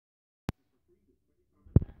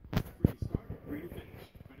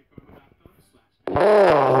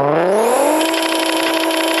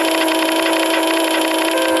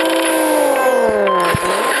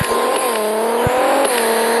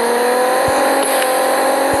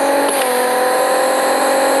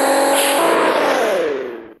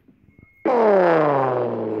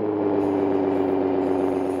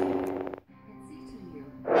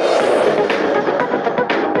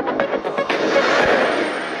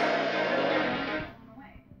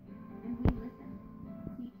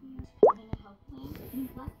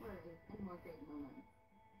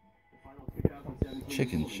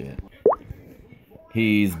Chicken shit.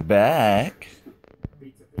 He's back.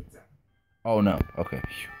 Oh no. Okay.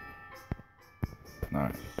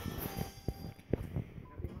 Alright.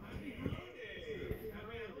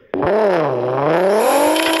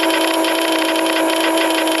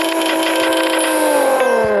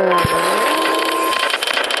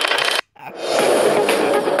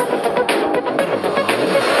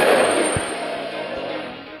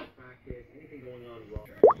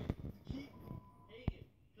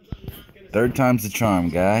 Third time's the charm,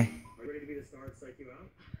 guy. Are you ready to be the star and psych you out?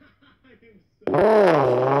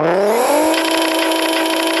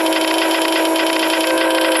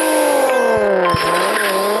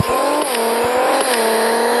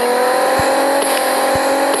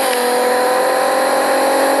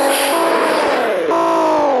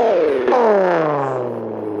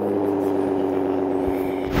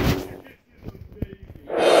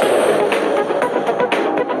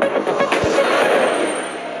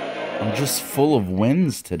 I'm just full of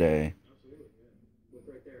wins today.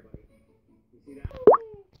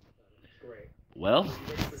 Well,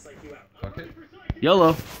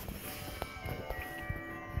 YOLO.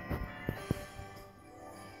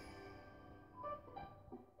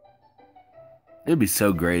 It'd be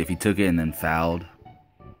so great if he took it and then fouled.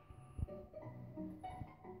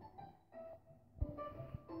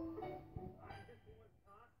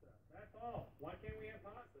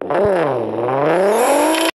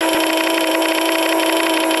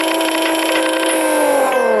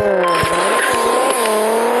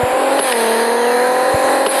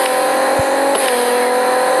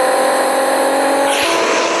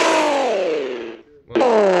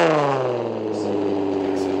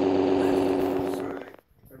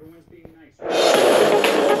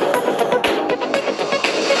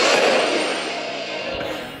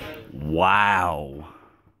 Wow.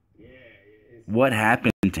 What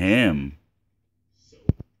happened to him?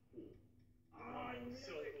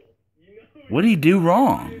 What did he do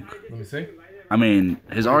wrong? Let me see. I mean,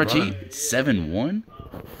 his RT 7-1?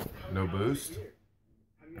 No boost?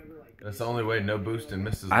 That's the only way. No boost and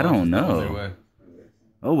misses. I don't know.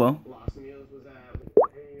 Oh well.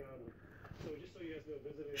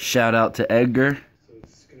 Shout out to Edgar.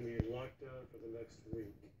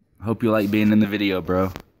 Hope you like being in the video, bro.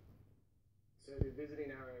 So they're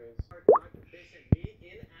visiting our they sent me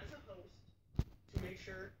in as a host to make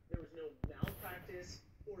sure there was no malpractice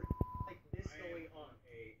or like this going on.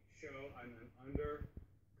 A show, I'm an undercover.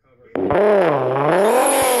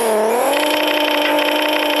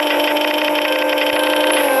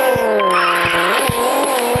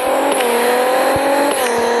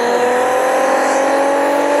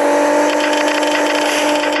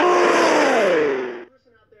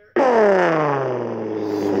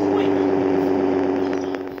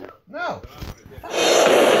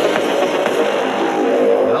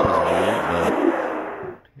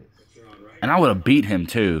 And I would have beat him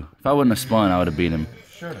too. If I wouldn't have spun, I would have beat him.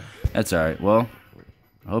 Sure. That's alright. Well,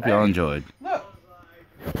 I hope y'all enjoyed. Look.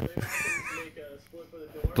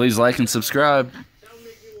 Please like and subscribe.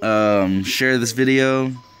 Share this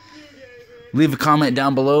video. Leave a comment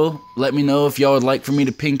down below. Let me know if y'all would like for me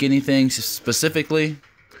to pink anything specifically.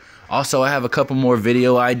 Also, I have a couple more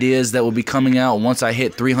video ideas that will be coming out once I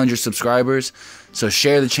hit 300 subscribers. So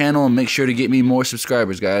share the channel and make sure to get me more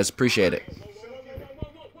subscribers, guys. Appreciate it.